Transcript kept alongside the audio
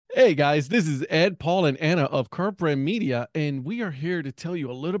Hey guys, this is Ed, Paul, and Anna of Curb Brand Media, and we are here to tell you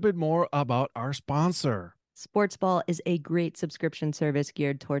a little bit more about our sponsor. Sportsball is a great subscription service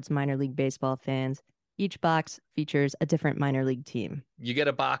geared towards minor league baseball fans. Each box features a different minor league team. You get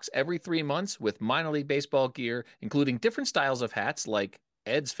a box every 3 months with minor league baseball gear, including different styles of hats like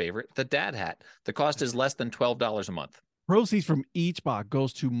Ed's favorite, the dad hat. The cost is less than $12 a month. Proceeds from each box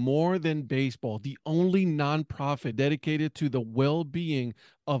goes to More Than Baseball, the only nonprofit dedicated to the well-being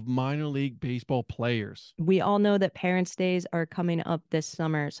of minor league baseball players. We all know that Parents' Days are coming up this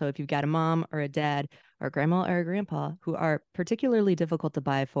summer, so if you've got a mom or a dad or a grandma or a grandpa who are particularly difficult to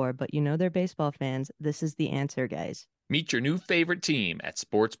buy for, but you know they're baseball fans, this is the answer, guys. Meet your new favorite team at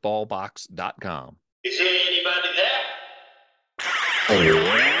sportsballbox.com. Is there anybody there?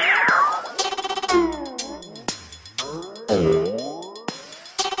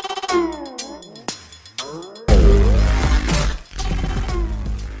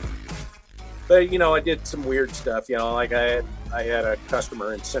 But I did some weird stuff. Like I had a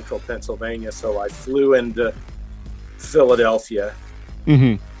customer in central Pennsylvania, so I flew into Philadelphia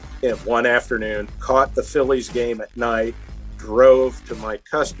in one afternoon, caught the Phillies game at night, drove to my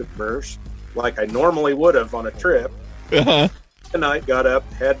customers like I normally would have on a trip. And I got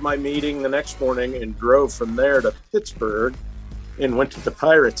up, had my meeting the next morning, and drove from there to Pittsburgh and went to the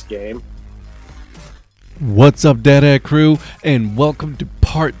Pirates game. What's up, Dad crew, and welcome to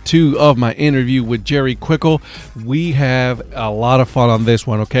part 2 of my interview with Jerry Quickel. We have a lot of fun on this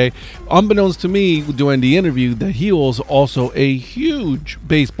one, okay? Unbeknownst to me during the interview that he was also a huge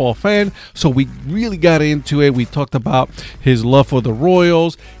baseball fan, so we really got into it. We talked about his love for the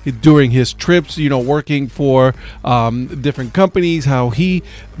Royals during his trips, working for different companies, how he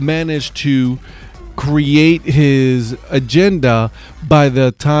managed to create his agenda by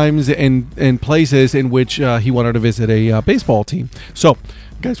the times and places in which he wanted to visit a baseball team. So,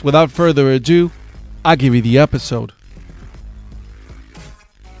 guys, without further ado, I'll give you the episode.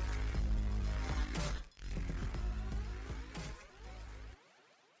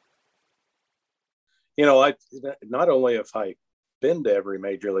 I not only have I been to every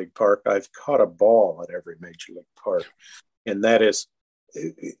major league park, I've caught a ball at every major league park, and that is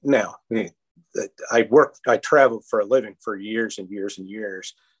now. I traveled for a living for years and years and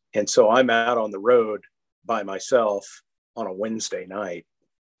years. And so I'm out on the road by myself on a Wednesday night.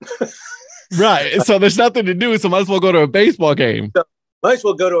 Right. So there's nothing to do. So might as well go to a baseball game. So might as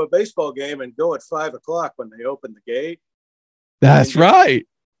well go to a baseball game and go at 5:00 when they open the gate. That's right.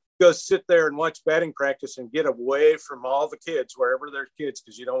 Go sit there and watch batting practice and get away from all the kids, wherever there's kids,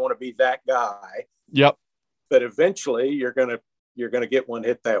 because you don't want to be that guy. Yep. But eventually you're gonna get one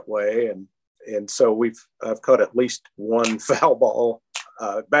hit that way. And so I've caught at least one foul ball,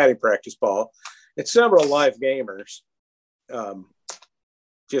 batting practice ball, and several live gamers,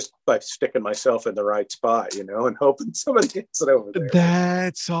 just by sticking myself in the right spot, and hoping somebody hits it over there.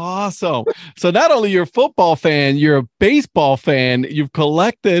 That's awesome. So not only you're a football fan, you're a baseball fan. You've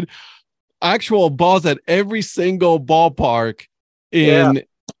collected actual balls at every single ballpark in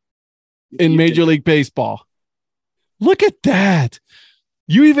Major League Baseball. Look at that.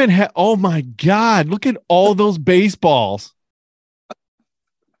 You even have, oh my God, look at all those baseballs.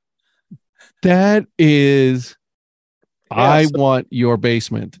 That is, I want your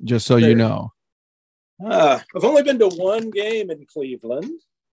basement, just so you know. I've only been to one game in Cleveland.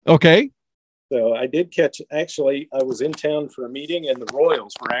 Okay. So I did actually, I was in town for a meeting and the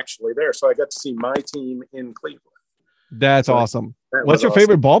Royals were actually there. So I got to see my team in Cleveland. That's awesome. What's your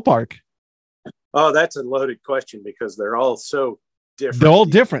favorite ballpark? Oh, that's a loaded question because they're all so different. They're all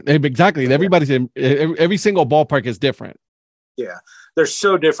different. Exactly. Every single ballpark is different. Yeah, they're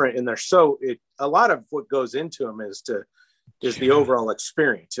so different, and a lot of what goes into them is the overall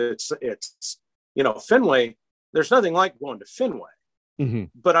experience. It's Fenway. There's nothing like going to Fenway,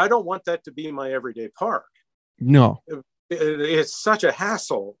 but I don't want that to be my everyday park. No, it's such a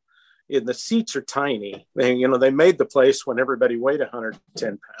hassle. And the seats are tiny. They made the place when everybody weighed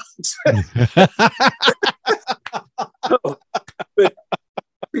 110 pounds. But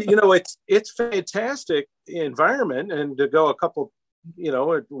it's fantastic environment, and to go a couple,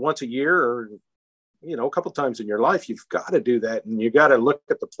 once a year or a couple times in your life, you've got to do that, and you got to look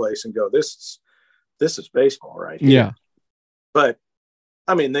at the place and go, this is baseball right here. Yeah. But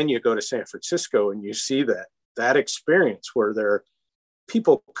then you go to San Francisco and you see that experience where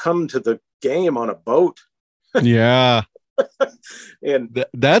people come to the game on a boat. Yeah. And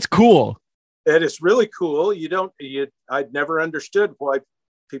that's cool. That is really cool. I'd never understood why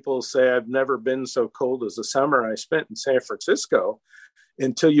people say I've never been so cold as the summer I spent in San Francisco,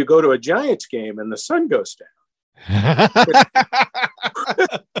 until you go to a Giants game and the sun goes down.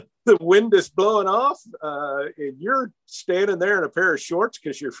 wind is blowing off, and you're standing there in a pair of shorts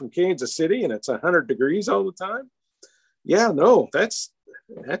because you're from Kansas City and it's 100 degrees all the time. Yeah, no, that's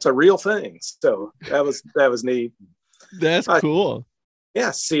a real thing. So that was neat. That's cool.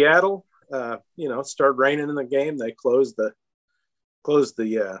 Yeah, Seattle, started raining in the game. They closed the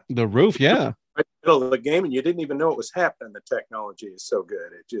roof. Yeah. Right in the middle of the game, and you didn't even know it was happening. The technology is so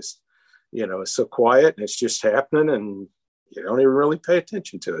good. It just, it's so quiet and it's just happening, and you don't even really pay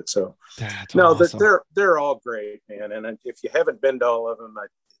attention to it. So that's no, awesome. they're all great, man. And if you haven't been to all of them,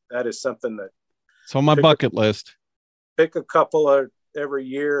 that is something that it's on my bucket list. Pick a couple every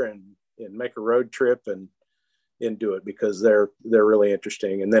year and make a road trip and do it, because they're really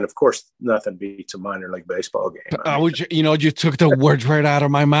interesting. And then of course nothing beats a minor league baseball game. You took the words right out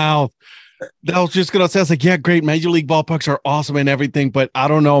of my mouth. I was just gonna say, I was like, yeah, great. Major league ballparks are awesome and everything, but I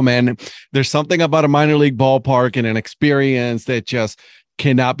don't know, man. There's something about a minor league ballpark and an experience that just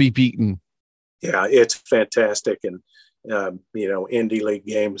cannot be beaten. Yeah, it's fantastic. And indie league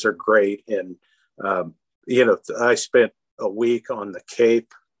games are great. And I spent a week on the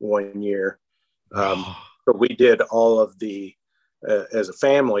Cape one year. But we did all of the as a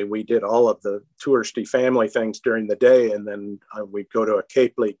family, we did all of the touristy family things during the day, and then we'd go to a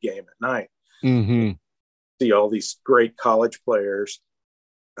Cape League game at night. Mm-hmm. See all these great college players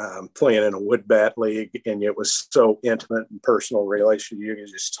playing in a wood bat league, and it was so intimate and personal relation. You could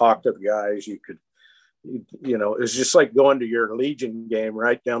just talk to the guys. You could, it was just like going to your Legion game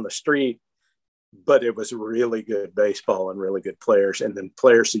right down the street, but it was really good baseball and really good players, and then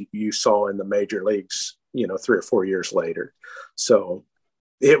players that you saw in the major leagues, 3 or 4 years later. So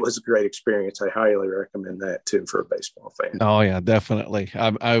it was a great experience. I highly recommend that too for a baseball fan. Oh yeah, definitely.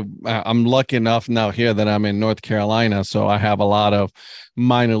 I'm lucky enough now here that I'm in North Carolina, so I have a lot of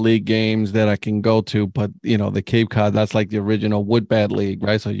minor league games that I can go to. But the Cape Cod, that's like the original wood bat league,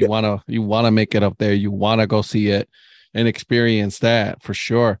 right? So you wanna make it up there. You wanna go see it and experience that for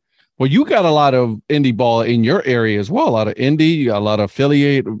sure. Well, you got a lot of indie ball in your area as well. A lot of indie, you got a lot of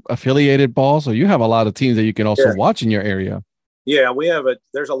affiliated ball. So you have a lot of teams that you can also watch in your area. Yeah,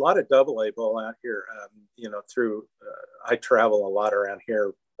 there's a lot of AA ball out here. I travel a lot around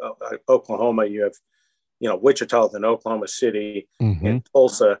here. Oklahoma, you have, Wichita, then Oklahoma City, mm-hmm. and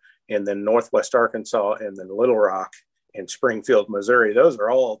Tulsa, and then Northwest Arkansas, and then Little Rock and Springfield, Missouri. Those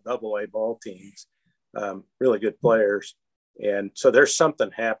are all AA ball teams, really good players. And so there's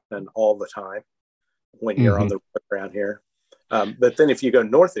something happening all the time when you're mm-hmm. on the road around here. But then if you go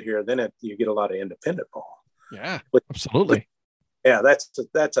north of here, then you get a lot of independent ball. Yeah, absolutely. Yeah, that's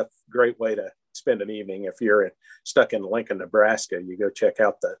a great way to spend an evening. If you're stuck in Lincoln, Nebraska, you go check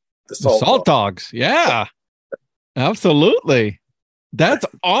out the Salt Dogs. Yeah, absolutely. That's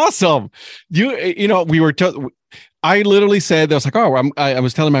awesome. We were I literally said, I was like, I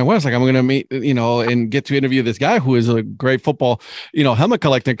was telling my wife, like, I'm going to meet, and get to interview this guy who is a great football, helmet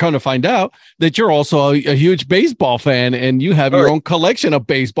collector. Come to find out that you're also a huge baseball fan, and you have your own collection of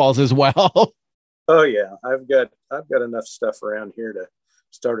baseballs as well. Oh yeah, I've got enough stuff around here to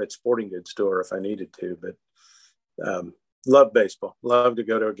start a sporting goods store if I needed to. But love baseball. Love to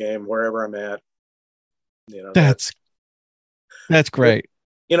go to a game wherever I'm at. That's great.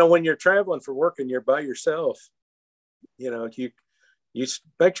 But, when you're traveling for work and you're by yourself, you can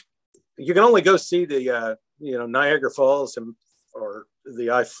only go see the Niagara Falls or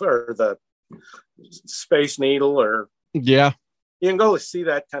the Space Needle, or yeah. You can go see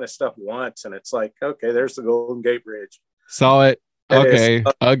that kind of stuff once, and it's like, okay, there's the Golden Gate Bridge. Saw it. Okay,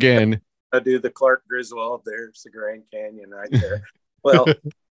 again. I do the Clark Griswold. There's the Grand Canyon right there. Well,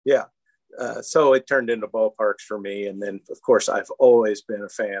 yeah. So it turned into ballparks for me. And then, of course, I've always been a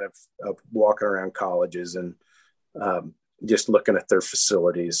fan of walking around colleges and just looking at their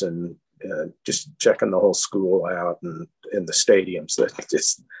facilities and just checking the whole school out and in the stadiums. That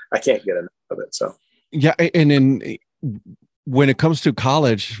I can't get enough of it. So yeah, and then when it comes to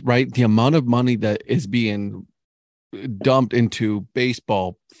college, right, the amount of money that is being dumped into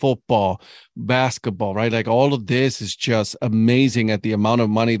baseball, football, basketball, right? Like all of this is just amazing at the amount of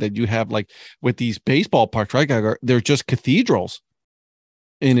money that you have, like with these baseball parks, right? They're just cathedrals,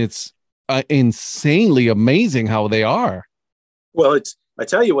 and it's insanely amazing how they are. Well, I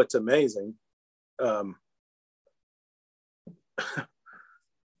tell you what's amazing. The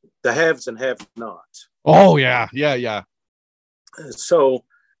haves and have-nots. Oh yeah. Yeah. So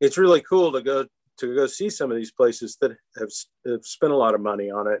it's really cool to go see some of these places that have spent a lot of money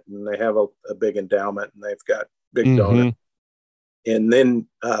on it, and they have a big endowment, and they've got big donors. And then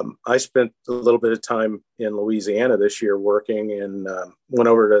I spent a little bit of time in Louisiana this year working, and went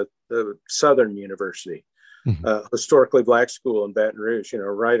over to the Southern University historically black school in Baton Rouge,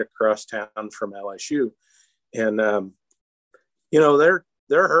 right across town from LSU. And,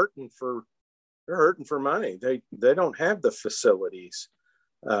 they're hurting for money. They don't have the facilities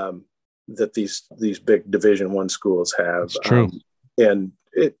that these big Division I schools have. It's true. And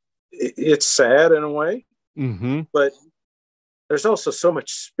it's sad in a way, but there's also so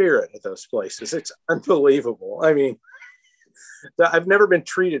much spirit at those places. It's unbelievable. I mean, I've never been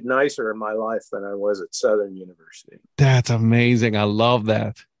treated nicer in my life than I was at Southern University. That's amazing. I love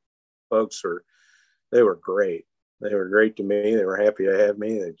that. Folks they were great. They were great to me. They were happy to have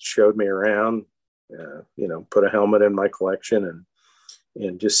me. They showed me around, put a helmet in my collection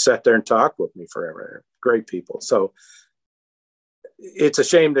and just sat there and talked with me forever. Great people. So it's a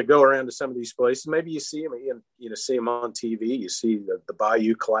shame to go around to some of these places. Maybe you see them, see them on TV. You see the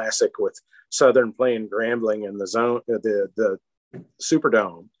Bayou Classic with Southern playing Grambling in the zone, the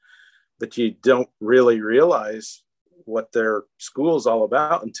Superdome, but you don't really realize what their school's all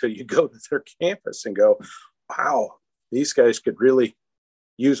about until you go to their campus and go, wow, these guys could really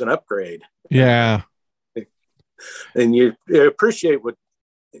use an upgrade. Yeah. And you appreciate what,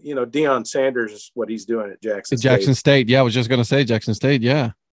 Deion Sanders, what he's doing at Jackson State. Yeah, I was just going to say Jackson State.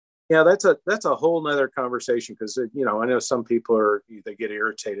 Yeah. Yeah, that's a whole nother conversation because, I know some people they get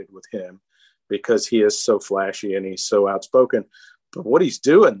irritated with him because he is so flashy and he's so outspoken. But what he's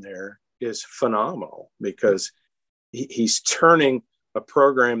doing there is phenomenal because he's turning a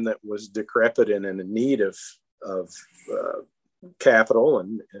program that was decrepit and in need of capital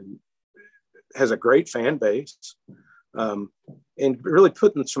and has a great fan base, and really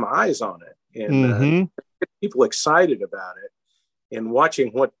putting some eyes on it and get people excited about it and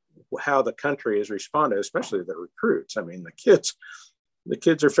watching how the country has responded, especially the recruits. I mean, the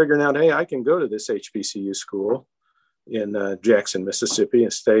kids are figuring out, hey, I can go to this HBCU school in Jackson, Mississippi,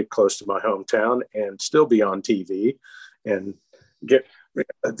 and stay close to my hometown and still be on TV and get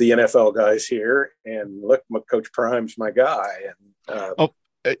the NFL guys here and look, Coach Prime's my guy. And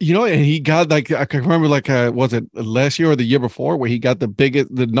and he got I can remember was it last year or the year before where he got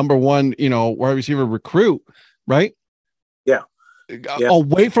the number one, wide receiver recruit, right? Yeah.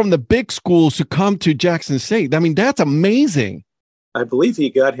 Away from the big schools to come to Jackson State. I mean, that's amazing. I believe he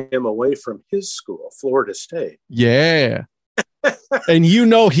got him away from his school, Florida State. Yeah. And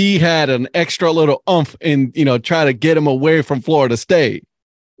he had an extra little oomph in, try to get him away from Florida State.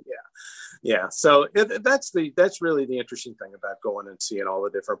 Yeah. So that's really the interesting thing about going and seeing all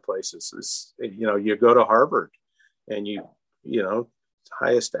the different places is, you go to Harvard and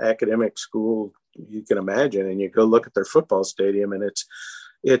highest academic school you can imagine, and you go look at their football stadium and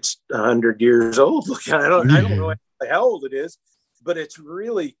it's 100 years old. Look, I don't know how old it is, but it's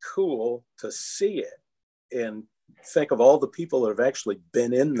really cool to see it and think of all the people that have actually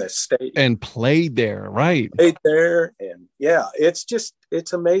been in this stadium and played there, right? Played there, and yeah,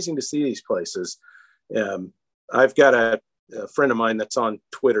 it's amazing to see these places. I've got a friend of mine that's on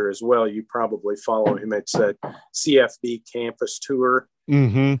Twitter as well. You probably follow him. It's a CFB campus tour.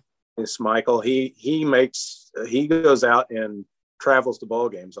 It's Michael. He goes out and travels to ball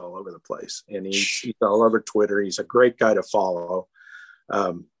games all over the place, and he's all over Twitter. He's a great guy to follow.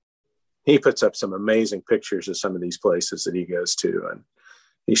 He puts up some amazing pictures of some of these places that he goes to, and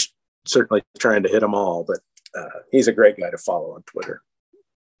he's certainly trying to hit them all, but he's a great guy to follow on Twitter.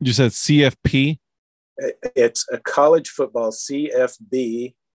 You said CFP? It's a college football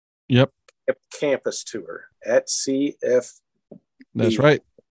CFB campus tour at CF. That's right.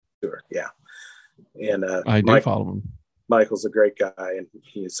 Tour. Yeah. And I do follow him. Michael's a great guy, and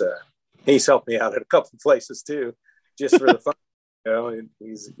he's helped me out at a couple of places too, just for the fun. And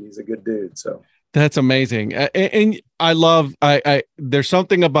he's a good dude. So that's amazing. And I love, there's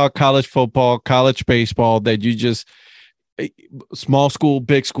something about college football, college baseball that you just, small school,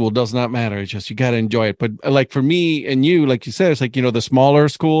 big school, does not matter. It's just, you got to enjoy it. But like for me and you, like you said, it's like, the smaller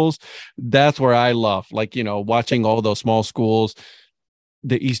schools, that's where I love, watching all those small schools,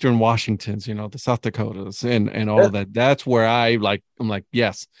 the Eastern Washingtons, the South Dakotas and all of that. That's where I'm like,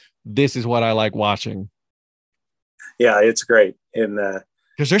 yes, this is what I like watching. Yeah, it's great. And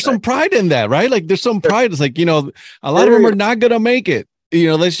because there's some pride in that, right? Like there's some pride. It's like, a lot of them are not going to make it.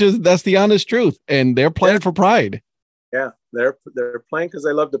 That's the honest truth. And they're playing for pride. Yeah, they're playing because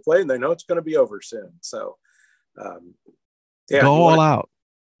they love to play and they know it's going to be over soon. So, go all out.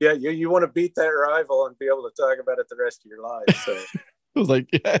 Yeah, you want to beat that rival and be able to talk about it the rest of your life. So I was like,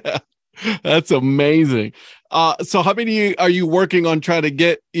 yeah, that's amazing. So how many are you working on trying to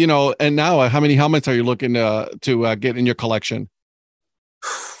get, and now how many helmets are you looking to get in your collection?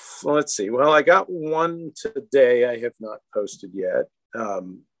 Well, let's see. Well, I got one today I have not posted yet.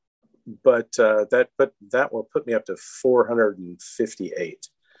 but that will put me up to 458.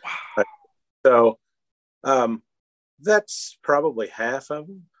 Wow. So that's probably half of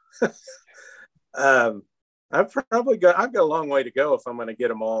them. I've got a long way to go if I'm going to get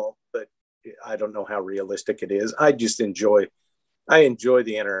them all, but I don't know how realistic it is. I enjoy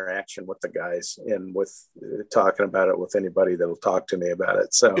the interaction with the guys and with talking about it with anybody that'll talk to me about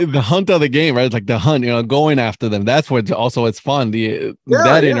it. So The hunt of the game, right? Like the hunt, going after them. That's what also it's fun.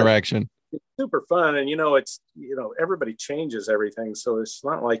 That interaction. It's super fun. And, everybody changes everything. So it's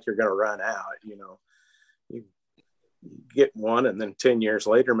not like you're going to run out, you get one and then 10 years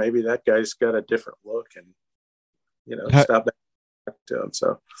later, maybe that guy's got a different look and, stop back to him.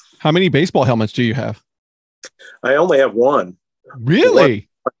 So how many baseball helmets do you have? I only have one. Really?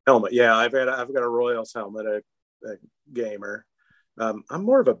 One helmet. Yeah. I've got a Royals helmet, a gamer. I'm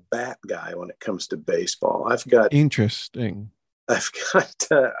more of a bat guy when it comes to baseball. Interesting. I've got,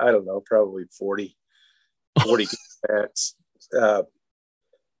 I don't know, probably 40 bats.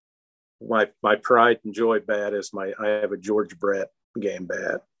 My pride and joy bat is I have a George Brett game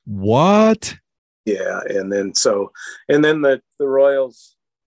bat. What? Yeah. And then the Royals,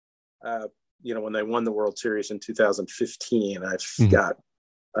 when they won the World Series in 2015, I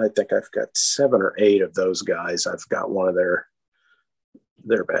think I've got 7 or 8 of those guys. I've got one of their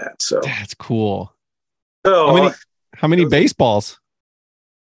bats. So that's cool. So how many baseballs?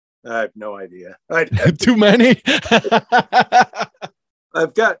 I have no idea. Too many.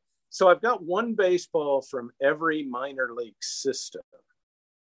 I've got one baseball from every minor league system.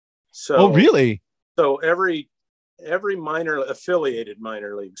 So, oh, really? So every affiliated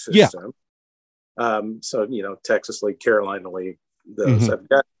minor league system. Yeah. Texas League, Carolina League, those. Mm-hmm. I've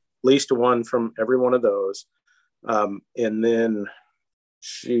got at least one from every one of those. And then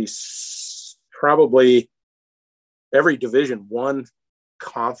she's probably every Division I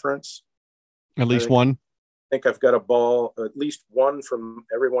conference. At least one. I think I've got at least one from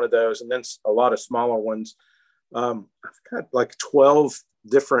every one of those, and then a lot of smaller ones. I've got like 12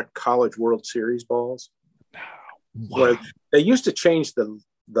 different College World Series balls. Wow. Where they used to change the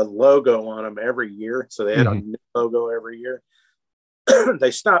logo on them every year, so they had a new logo every year.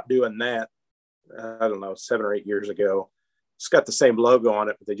 They stopped doing that, I don't know, 7 or 8 years ago. It's got the same logo on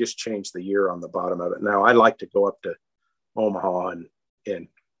it, but they just changed the year on the bottom of it. Now, I like to go up to Omaha and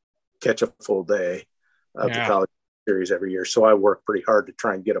catch a full day of the College Series every year. So I work pretty hard to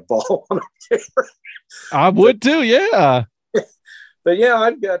try and get a ball on there. I would too, yeah. But yeah,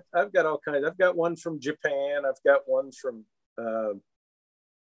 I've got all kinds. I've got one from Japan. I've got one from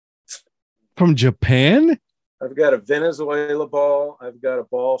Japan. I've got a Venezuela ball. I've got a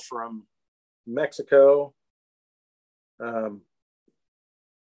ball from Mexico. What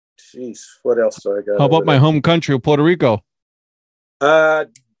else do I got? How about my home country of Puerto Rico? You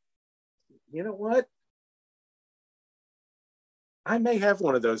know what? I may have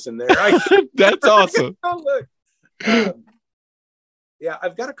one of those in there. That's awesome. Oh, look. Yeah,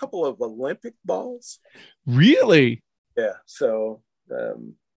 I've got a couple of Olympic balls. Really? Yeah. So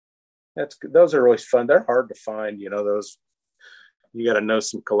those are always fun. They're hard to find. Those you got to know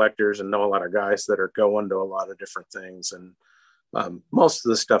some collectors and know a lot of guys that are going to a lot of different things. And most of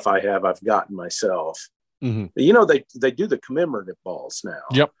the stuff I've gotten myself. Mm-hmm. But, they do the commemorative balls now.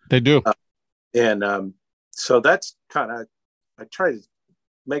 Yep, they do. So that's kind of, I try to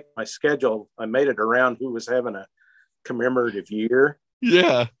make my schedule. I made it around who was having a commemorative year.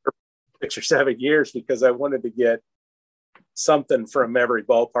 Yeah. 6 or 7 years, because I wanted to get something from every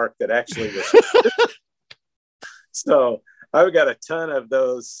ballpark that actually was. So I've got a ton of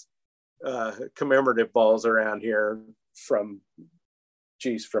those commemorative balls around here from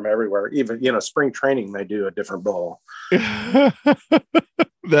everywhere. Even, spring training, they do a different ball.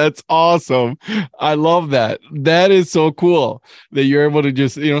 That's awesome. I love that. That is so cool that you're able to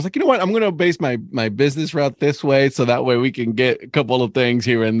just, it's like, you know what? I'm going to base my business route this way, so that way we can get a couple of things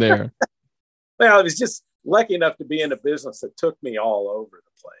here and there. Well, I was just lucky enough to be in a business that took me all over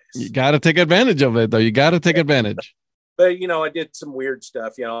the place. You got to take advantage of it, though. You got to take advantage. But, I did some weird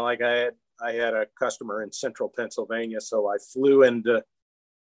stuff, like I had a customer in central Pennsylvania. So I flew into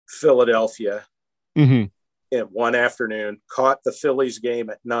Philadelphia. Mm-hmm. And one afternoon, caught the Phillies game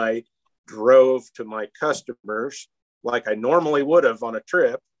at night, drove to my customers like I normally would have on a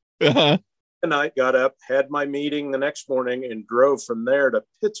trip. Uh-huh. And I got up, had my meeting the next morning, and drove from there to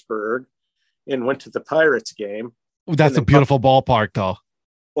Pittsburgh and went to the Pirates game. That's a beautiful ballpark, though.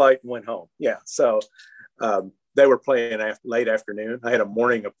 Flight and went home. Yeah. So they were playing late afternoon. I had a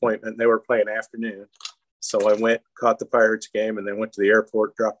morning appointment. They were playing afternoon. So I went, caught the Pirates game, and then went to the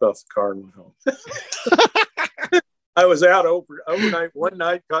airport, dropped off the car, and went home. I was out overnight one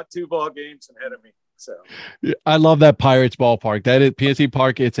night, caught 2 ball games ahead of me. So I love that Pirates ballpark. That is PNC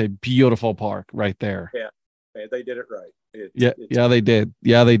Park. It's a beautiful park right there. yeah, they did it right. Yeah, they did.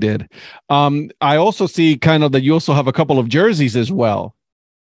 Yeah, they did. I also see kind of that you also have a couple of jerseys as well.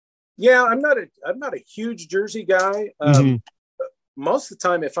 Yeah, I'm not a huge jersey guy. Most of the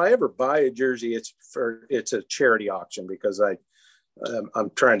time, if I ever buy a jersey, it's a charity auction because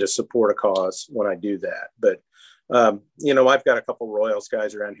I'm trying to support a cause when I do that. But I've got a couple Royals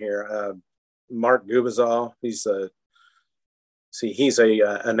guys around here. Mark Gubazal, he's a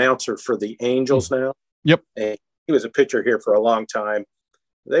announcer for the Angels now. Yep. And he was a pitcher here for a long time.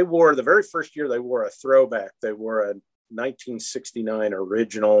 The very first year they wore a throwback. They wore a 1969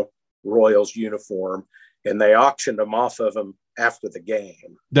 original Royals uniform, and they auctioned them off of him after the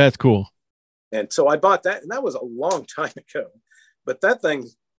game. That's cool. And so I bought that, and that was a long time ago. But that thing,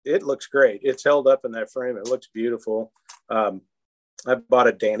 it looks great. It's held up in that frame. It looks beautiful. I bought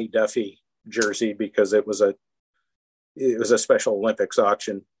a Danny Duffy jersey because it was a Special Olympics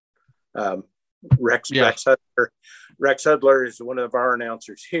auction. Rex Hudler is one of our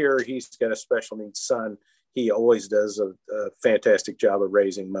announcers here. He's got a special needs son. He always does a fantastic job of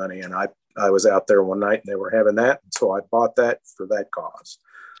raising money. And I was out there one night and they were having that. And so I bought that for that cause.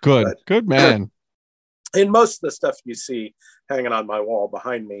 Good man. And most of the stuff you see hanging on my wall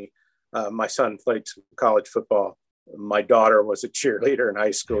behind me, my son played some college football. My daughter was a cheerleader in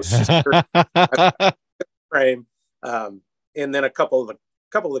high school. She's frame. And then a couple of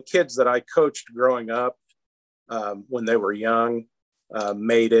the kids that I coached growing up when they were young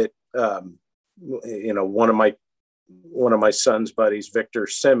made it. One of my son's buddies, Victor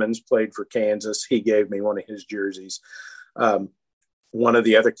Simmons, played for Kansas. He gave me one of his jerseys. One of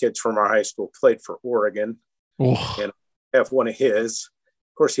the other kids from our high school played for Oregon. Oh. And I have one of his.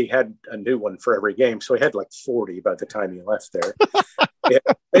 Of course, he had a new one for every game, so he had like 40 by the time he left there.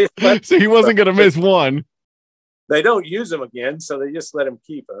 So he wasn't going to miss one. They don't use them again, so they just let him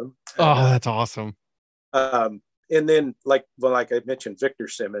keep them. Oh, that's awesome. And then, like I mentioned, Victor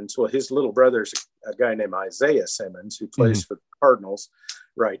Simmons. Well, his little brother's a guy named Isaiah Simmons who plays for the Cardinals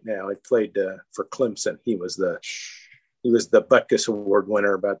right now. He played for Clemson. He was the Butkus Award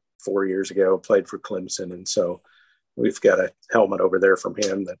winner about 4 years ago. Played for Clemson, and so we've got a helmet over there from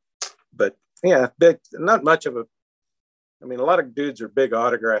him. But yeah, big. Not much of a. I mean, a lot of dudes are big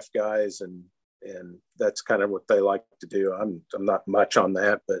autograph guys, and that's kind of what they like to do. I'm not much on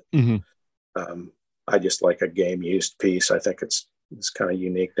that, but I just like a game used piece. I think it's kind of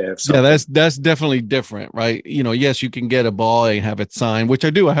unique to have something. Yeah, that's definitely different, right? Yes, you can get a ball and have it signed, which I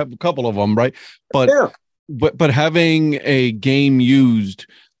do. I have a couple of them, right? But but having a game used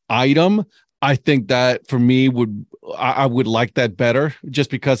item, I think that for me I would like that better just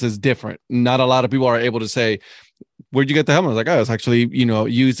because it's different. Not a lot of people are able to say, where'd you get the helmet? I was like, oh, it's actually,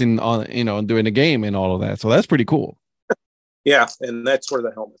 using on, doing the game and all of that. So that's pretty cool. Yeah. And that's where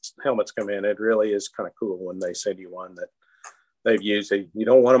the helmets come in. It really is kind of cool when they send you one that they've used. You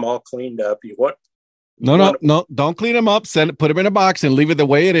don't want them all cleaned up. No, don't clean them up. Put them in a box and leave it the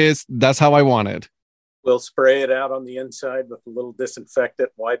way it is. That's how I want it. We'll spray it out on the inside with a little disinfectant,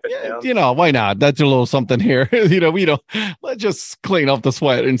 wipe it down. Why not? That's a little something here. Let's just clean up the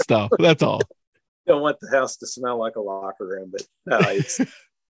sweat and stuff. That's all. Don't want the house to smell like a locker room, but no,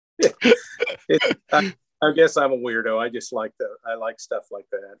 I guess I'm a weirdo. I just like stuff like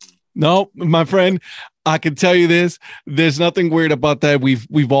that. No, my friend, I can tell you this. There's nothing weird about that.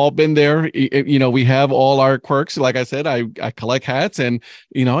 We've all been there. We have all our quirks. Like I said, I collect hats, and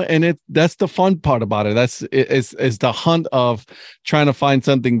that's the fun part about it. It's the hunt of trying to find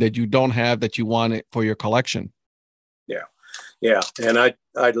something that you don't have that you want it for your collection. Yeah. And I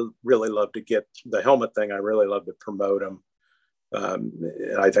really love to get the helmet thing. I really love to promote them.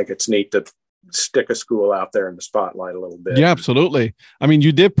 I think it's neat to stick a school out there in the spotlight a little bit. Yeah, absolutely. I mean,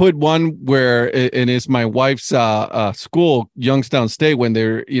 you did put one where, and it's my wife's school, Youngstown State, when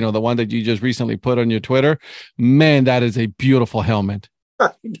they're, the one that you just recently put on your Twitter. Man, that is a beautiful helmet.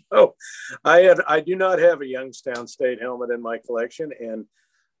 I know. I do not have a Youngstown State helmet in my collection, and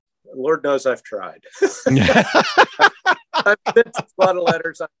Lord knows I've tried. I've sent a lot of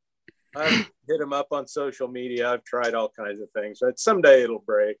letters. I've hit them up on social media. I've tried all kinds of things. But someday it'll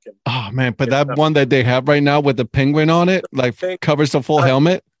break. Oh man! But that one that they have right now with the penguin on it, covers the full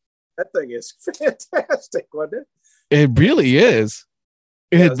helmet. That thing is fantastic, wasn't it? It really is.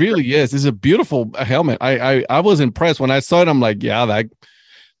 It really is. It's a beautiful helmet. I was impressed when I saw it. I'm like, yeah,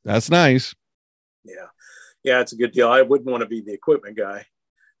 that's nice. Yeah, it's a good deal. I wouldn't want to be the equipment guy.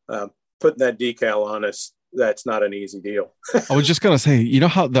 Putting that decal on us that's not an easy deal. I was just gonna say, you know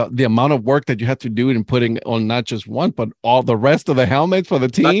how the amount of work that you have to do in putting on not just one, but all the rest of the helmets for the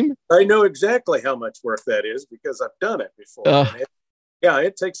team. I know exactly how much work that is because I've done it before. And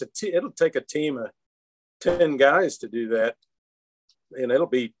it takes it'll take a team of 10 guys to do that, and it'll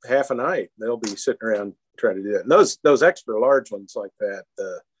be half a night. They'll be sitting around trying to do that. And those extra large ones like that,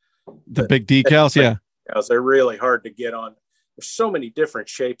 the big decals, they're really hard to get on. There's so many different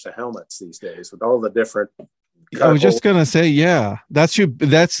shapes of helmets these days with all the different. I was just gonna say,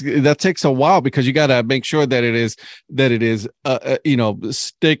 that takes a while because you got to make sure that it is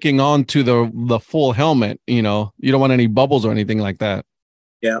sticking onto the full helmet. You know, you don't want any bubbles or anything like that.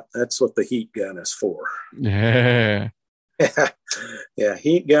 Yeah, that's what the heat gun is for. Yeah. Yeah,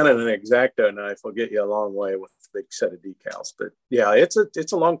 heat gun and an X-Acto knife will get you a long way with a big set of decals. But yeah, it's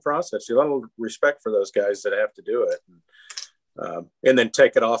a long process. You have a lot of respect for those guys that have to do it. And then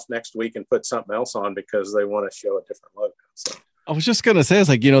take it off next week and put something else on because they want to show a different logo. So I was just gonna say, it's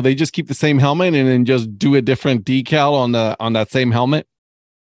like, they just keep the same helmet and then just do a different decal on that same helmet.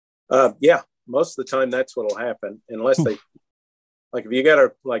 Yeah, most of the time that's what'll happen, unless they like if you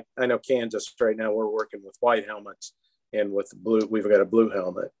got I know Kansas right now we're working with white helmets and with blue we've got a blue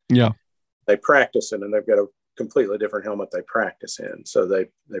helmet. Yeah, they practice in and they've got a completely different helmet they practice in, so they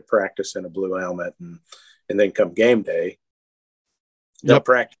practice in a blue helmet and then come game day. They'll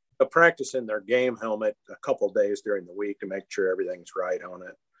practice in their game helmet a couple of days during the week to make sure everything's right on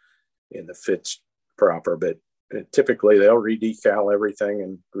it and the fit's proper. But typically they'll redecal everything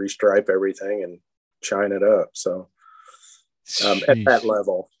and restripe everything and shine it up. So at that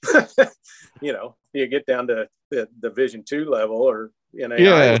level, you get down to the Division II level or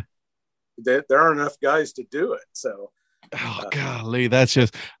there aren't enough guys to do it. So. Oh, golly, that's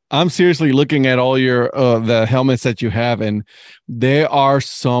just, I'm seriously looking at all your, the helmets that you have, and there are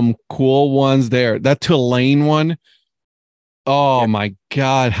some cool ones there. That Tulane one. Oh my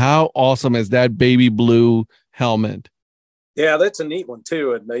God. How awesome is that baby blue helmet? Yeah, that's a neat one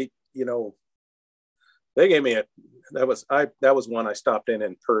too. And they gave me that was one I stopped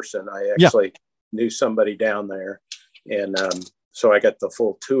in person. I actually knew somebody down there. And, so I got the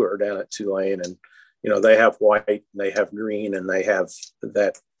full tour down at Tulane and, they have white and they have green and they have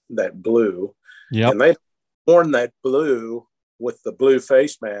that blue. Yeah. And they've worn that blue with the blue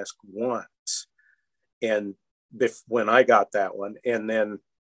face mask once. And when I got that one, and then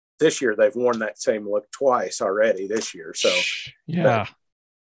this year they've worn that same look twice already this year. So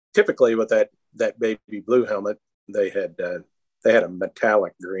typically with that baby blue helmet, they had a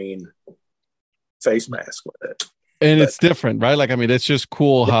metallic green face mask with it. And it's different, right? Like, I mean, it's just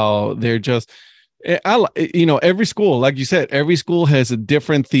cool how they're just, every school, like you said, every school has a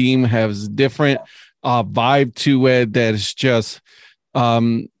different theme, has different vibe to it that is just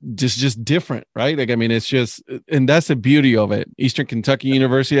different, right? Like, I mean, it's just, and that's the beauty of it. Eastern Kentucky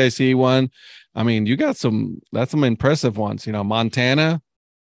University, I see one. I mean, you got that's some impressive ones, Montana.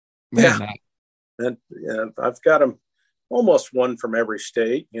 Man, and I've got them almost one from every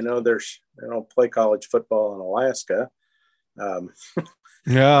state. There's, I don't play college football in Alaska.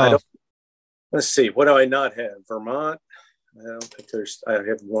 Let's see. What do I not have? Vermont. I don't think I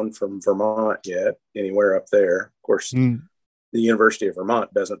have one from Vermont yet, anywhere up there. Of course, the University of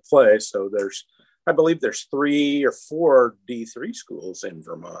Vermont doesn't play. So I believe there's 3 or 4 D3 schools in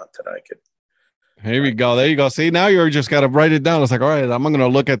Vermont that I could. Here we go. There you go. See, now you're just got to write it down. It's like, all right, I'm going to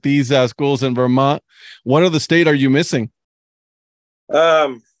look at these schools in Vermont. What other state are you missing?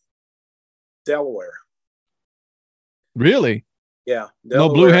 Delaware. Really? Yeah. Delaware.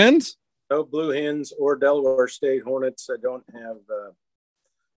 No Blue Hens? No Blue Hens or Delaware State Hornets. I don't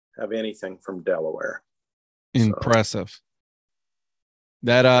have anything from Delaware. Impressive. So.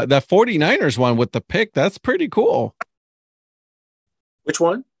 That 49ers one with the pick, that's pretty cool. Which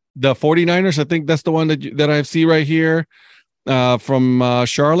one? The 49ers, I think that's the one that I see right here from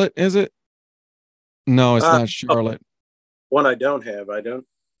Charlotte, is it? No, it's not Charlotte. One I don't have.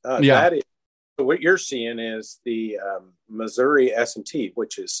 That is, what you're seeing is the Missouri S&T,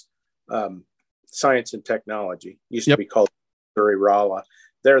 which is science and technology. Used to be called Missouri Rolla.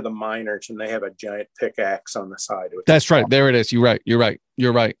 They're the miners, and they have a giant pickaxe on the side. That's right. There it is. You're right.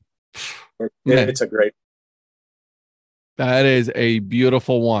 It's a great. That is a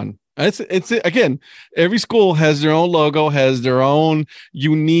beautiful one. It's again, every school has their own logo, has their own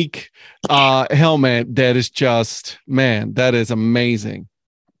unique helmet. That is just, man, that is amazing.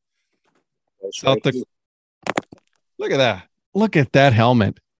 Look at that. Look at that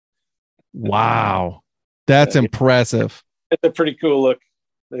helmet. Wow. That's impressive. It's a pretty cool look.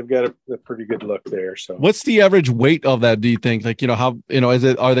 they've got a pretty good look there. So what's the average weight of that? Do you think? Like, how,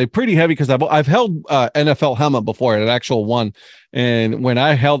 are they pretty heavy? Because I've held NFL helmet before, an actual one. And when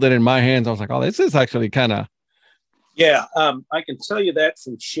I held it in my hands, I was like, oh, this is actually kind of. Yeah. I can tell you that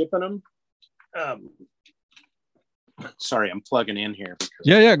from shipping them. Sorry, I'm plugging in here.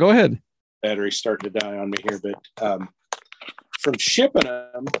 Yeah. Go ahead. Battery's starting to die on me here, but from shipping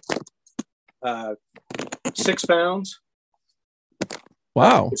them, 6 pounds.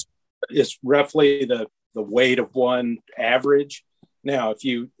 Wow. It's roughly the weight of one average. Now, if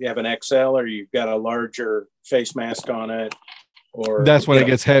you have an XL or you've got a larger face mask on it, or that's when it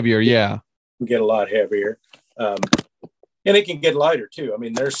gets heavier. Yeah. You get a lot heavier. And it can get lighter too. I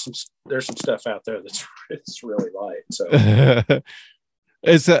mean, there's some stuff out there it's really light. So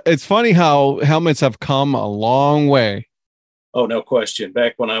it's funny how helmets have come a long way. Oh, no question.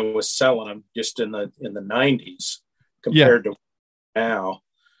 Back when I was selling them, just in the 90s, compared to now,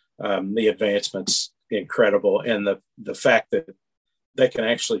 the advancement's incredible, and the fact that they can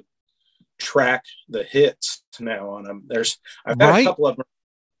actually track the hits now on them. I've got a couple of them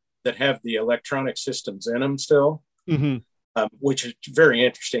that have the electronic systems in them still. Mm-hmm. Which is very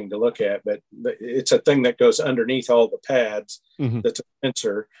interesting to look at, but it's a thing that goes underneath all the pads. Mm-hmm. That's a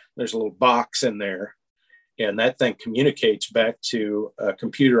sensor. There's a little box in there, and that thing communicates back to a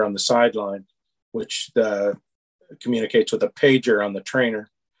computer on the sideline, which communicates with a pager on the trainer.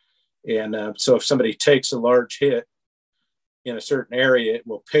 And so if somebody takes a large hit in a certain area, it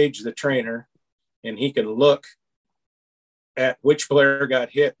will page the trainer, and he can look at which player got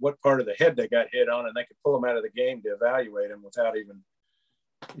hit, what part of the head they got hit on, and they can pull them out of the game to evaluate them without even,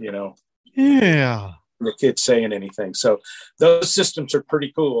 the kids saying anything. So those systems are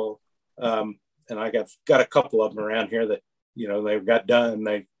pretty cool. And I got a couple of them around here that, they got done.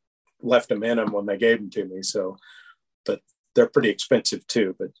 They left them in them when they gave them to me. So, but they're pretty expensive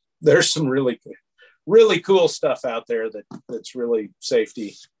too. But there's some really, really cool stuff out there that's really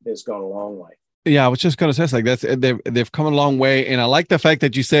safety has gone a long way. Yeah, I was just going to say, like, they've come a long way, and I like the fact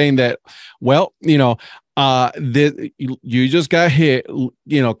that you're saying that. Well, you just got hit.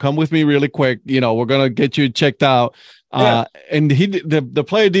 Come with me really quick. We're gonna get you checked out. And the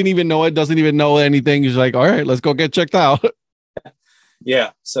player didn't even know it. Doesn't even know anything. He's like, all right, let's go get checked out.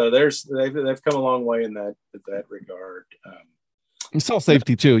 Yeah. So they've come a long way in that regard. It's all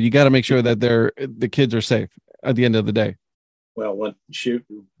safety too. You got to make sure that the kids are safe at the end of the day. Well, when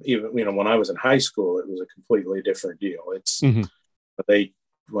I was in high school, it was a completely different deal.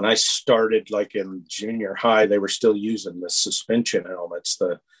 When I started, like in junior high, they were still using the suspension helmets,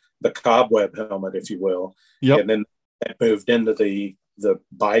 the cobweb helmet, if you will. Yep. And then that moved into the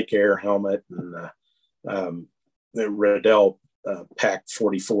bike air helmet and the Riddell Pack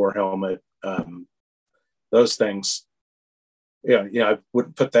 44 helmet. Those things. Yeah, I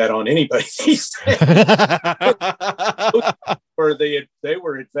wouldn't put that on anybody these days. Or they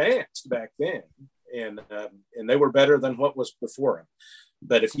were advanced back then, and they were better than what was before them.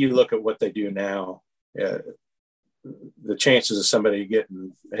 But if you look at what they do now, the chances of somebody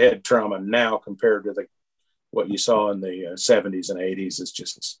getting head trauma now compared to what you saw in the 70s and 80s is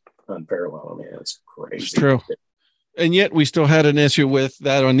just unparalleled. I mean, it's crazy. It's true. And yet we still had an issue with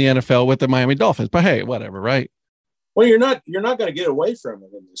that on the NFL with the Miami Dolphins. But hey, whatever, right? Well, you're not going to get away from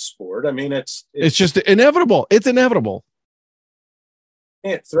it in this sport. I mean, it's just inevitable. It's inevitable.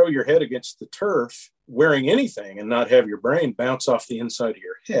 You can't throw your head against the turf wearing anything and not have your brain bounce off the inside of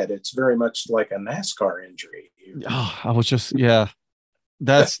your head. It's very much like a NASCAR injury. I was just,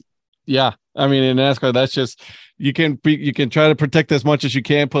 that's, I mean, in NASCAR, that's just, you can try to protect as much as you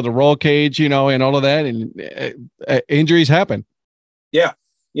can, put a roll cage, and all of that, and injuries happen. Yeah.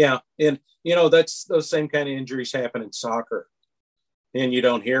 Yeah. And, that's those same kind of injuries happen in soccer, and you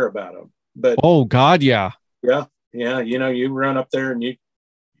don't hear about them. But oh God, yeah. Yeah. You run up there and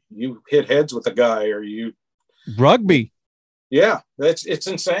you hit heads with a guy, or you rugby. Yeah, it's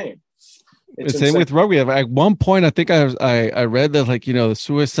insane. It's same with rugby. At one point, I think I read that, like, the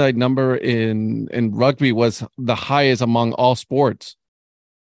suicide number in rugby was the highest among all sports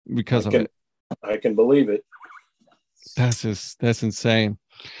because of it. I can believe it. That's insane.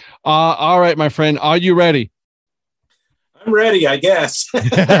 All right, my friend, are you ready? I'm ready, I guess. All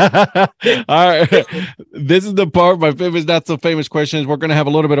right. This is the part, my famous, not so famous questions. We're going to have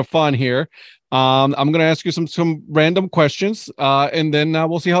a little bit of fun here. I'm going to ask you some random questions, and then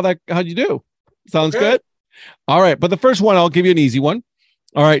we'll see how you do. Sounds good? All right. But the first one, I'll give you an easy one.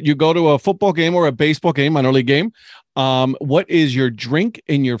 All right. You go to a football game or a baseball game, minor league game. What is your drink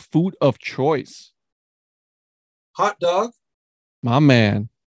and your food of choice? Hot dog. My man.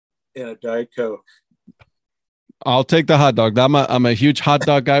 And a Diet Coke. I'll take the hot dog. I'm a huge hot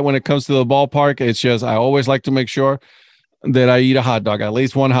dog guy when it comes to the ballpark. It's just I always like to make sure that I eat a hot dog, at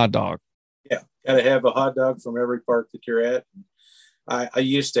least one hot dog. Yeah, got to have a hot dog from every park that you're at. I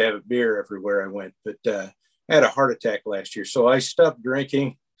used to have a beer everywhere I went, but I had a heart attack last year, so I stopped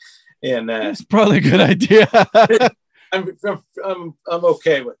drinking. And it's probably a good idea. I'm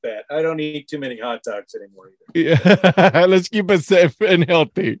okay with that. I don't eat too many hot dogs anymore either. Yeah, let's keep it safe and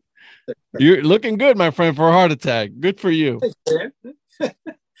healthy. You're looking good, my friend, for a heart attack. Good for you.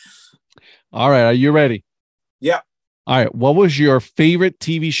 All right, are you ready? Yeah. All right, what was your favorite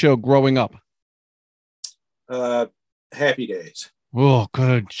TV show growing up? Happy Days. Oh,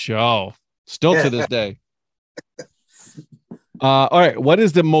 good show. Still to this day. All right, what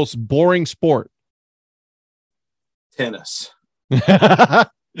is the most boring sport? Tennis.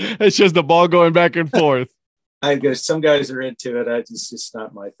 It's just the ball going back and forth. I guess some guys are into it. It's just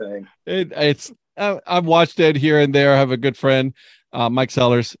not my thing. I've watched it here and there. I have a good friend, Mike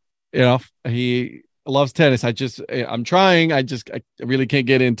Sellers. You know, he loves tennis. I'm trying. I really can't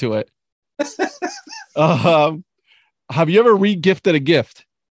get into it. Have you ever re-gifted a gift?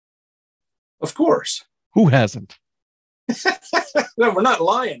 Of course. Who hasn't? No, we're not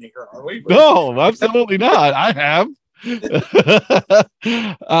lying here, are we? No, absolutely not. I have.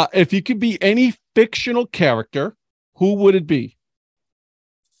 If you could be any fictional character, who would it be?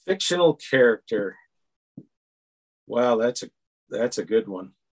 Fictional character. Wow, that's a good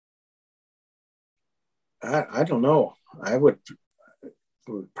one. I don't know. I would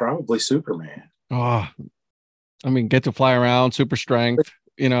probably Superman. Oh, I mean, get to fly around, super strength,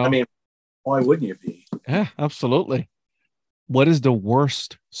 you know. I mean, why wouldn't you be? Yeah, absolutely. What is the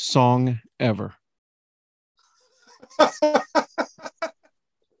worst song ever?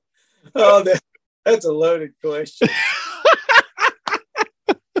 Oh, that's a loaded question.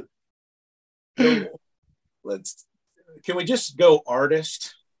 Can we just go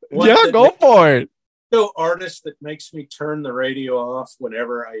artist? Go for it. Go artist that makes me turn the radio off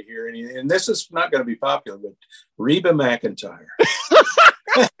whenever I hear anything. And this is not going to be popular, but Reba McEntire.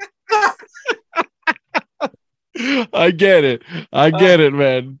 I get it. I get it,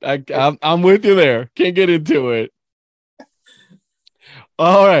 man. I'm with you there. Can't get into it.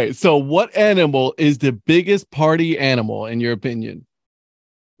 All right. So what animal is the biggest party animal in your opinion?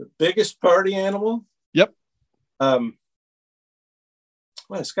 The biggest party animal? Yep. Well,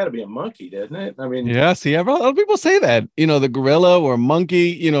 it's got to be a monkey, doesn't it? I mean, yeah. See, a lot of people say that. You know, the gorilla or monkey.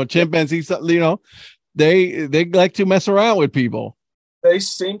 You know, chimpanzee. You know, they like to mess around with people. They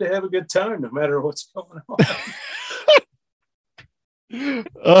seem to have a good time no matter what's going on.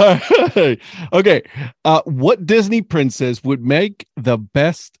 Okay. What Disney princess would make the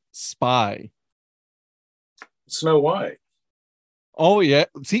best spy? Snow White. Oh, yeah.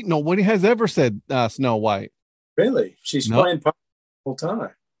 See, nobody has ever said Snow White. Really? She's playing the whole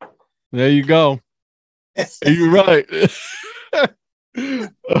time. There you go. You're right.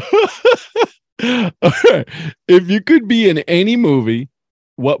 Okay. If you could be in any movie,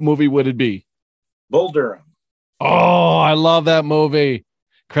 what movie would it be? Bull Durham. Oh, I love that movie.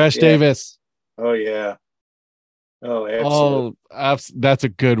 Crash Davis. Oh, yeah. Oh, absolutely. Oh, that's a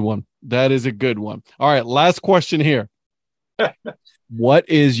good one. That is a good one. All right, last question here. What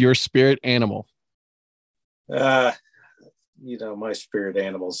is your spirit animal? You know, my spirit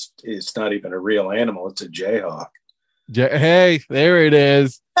animal is not even a real animal. It's a jayhawk. Hey, there it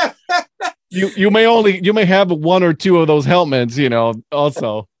is. You may have one or two of those helmets, you know,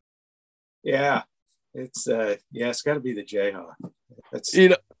 also. Yeah. It's got to be the jayhawk. That's, you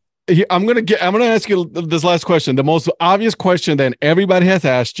know, I'm gonna ask you this last question, the most obvious question that everybody has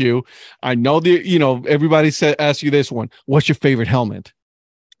asked you. I know everybody asked you this one. What's your favorite helmet?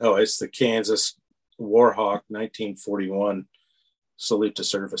 Oh, it's the Kansas Warhawk 1941 salute to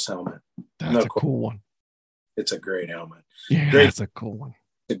service helmet. That's a cool one. It's a great helmet. Yeah, that's a cool one.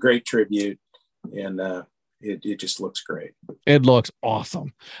 It's a great tribute, and it just looks great. It looks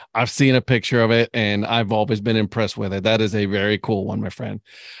awesome. I've seen a picture of it, and I've always been impressed with it. That is a very cool one, my friend.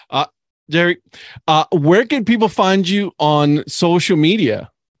 Jerry, where can people find you on social media?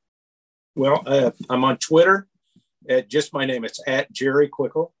 Well, I'm on Twitter at just my name. It's at Jerry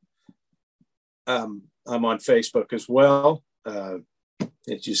Quickel. I'm on Facebook as well.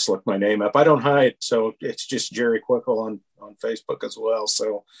 It just looked my name up. I don't hide, so it's just Jerry Quickel on Facebook as well.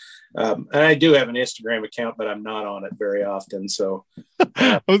 So, and I do have an Instagram account, but I'm not on it very often. So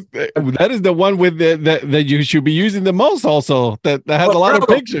that is the one with that you should be using the most. Also, that has a lot of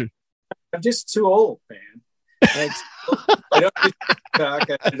pictures. I'm just too old, man. I don't use TikTok.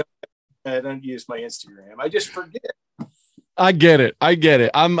 I don't use my Instagram. I just forget. I get it.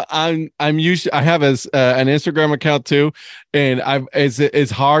 I'm used to, I have an Instagram account too, and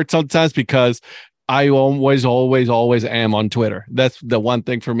it's hard sometimes because I always am on Twitter. That's the one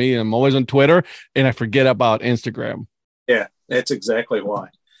thing for me. I'm always on Twitter and I forget about Instagram. Yeah, that's exactly why.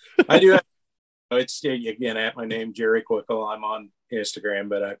 I do have, it's again at my name, Jerry Quickel. I'm on Instagram,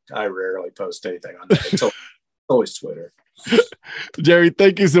 but I rarely post anything on that. It's always Twitter. Jerry,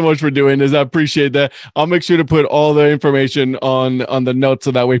 thank you so much for doing this. I appreciate that. I'll make sure to put all the information on the notes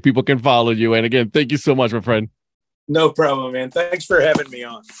so that way people can follow you. And again, thank you so much, my friend. No problem, man. Thanks for having me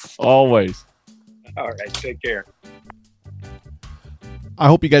on. Always. All right. Take care. I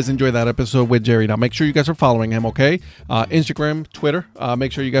hope you guys enjoyed that episode with Jerry. Now, make sure you guys are following him, okay? Instagram, Twitter.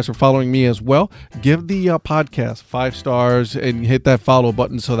 Make sure you guys are following me as well. Give the podcast 5 stars and hit that follow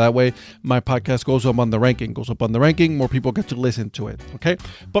button so that way my podcast goes up on the ranking. More people get to listen to it, okay?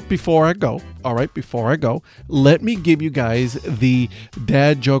 But before I go, let me give you guys the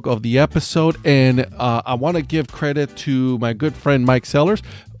dad joke of the episode. And I want to give credit to my good friend Mike Sellers.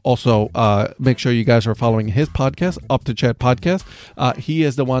 Also, make sure you guys are following his podcast, Up to Chat Podcast. He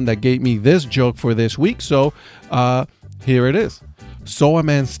is the one that gave me this joke for this week. So here it is. Saw a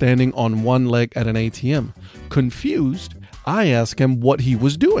man standing on one leg at an ATM. Confused, I ask him what he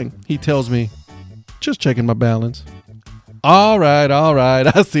was doing. He tells me, just checking my balance. All right.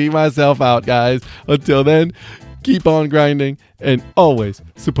 I see myself out, guys. Until then, keep on grinding and always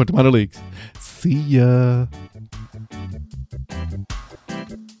support the minor leagues. See ya.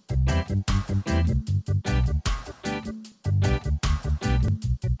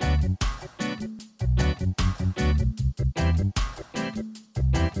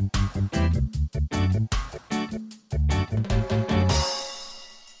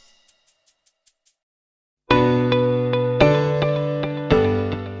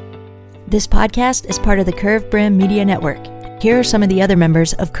 This podcast is part of the Curved Brim Media Network. Here are some of the other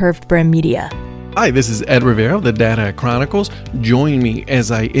members of Curved Brim Media. Hi, this is Ed Rivera of the Dad Hat Chronicles. Join me as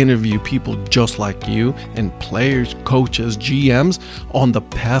I interview people just like you and players, coaches, GMs on the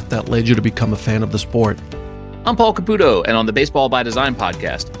path that led you to become a fan of the sport. I'm Paul Caputo, and on the Baseball by Design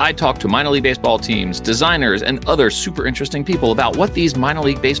podcast, I talk to minor league baseball teams, designers, and other super interesting people about what these minor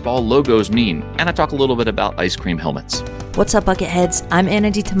league baseball logos mean, and I talk a little bit about ice cream helmets. What's up, Bucketheads? I'm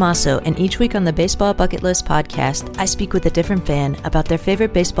Anna DiTomaso, and each week on the Baseball Bucket List podcast, I speak with a different fan about their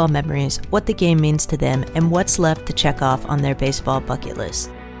favorite baseball memories, what the game means to them, and what's left to check off on their baseball bucket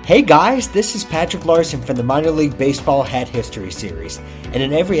list. Hey guys, this is Patrick Larson from the Minor League Baseball Hat History Series, and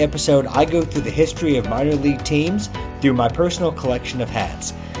in every episode I go through the history of minor league teams through my personal collection of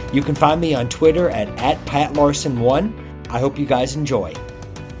hats. You can find me on Twitter at PatLarson1. I hope you guys enjoy.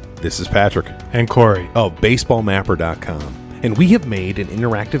 This is Patrick and Corey of BaseballMapper.com, and we have made an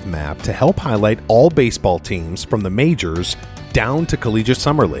interactive map to help highlight all baseball teams from the majors down to collegiate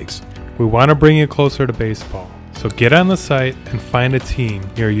summer leagues. We want to bring you closer to baseball. So get on the site and find a team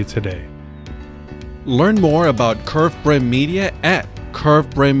near you today. Learn more about Curved Brim Media at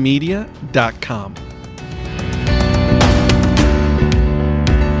curvedbrimmedia.com.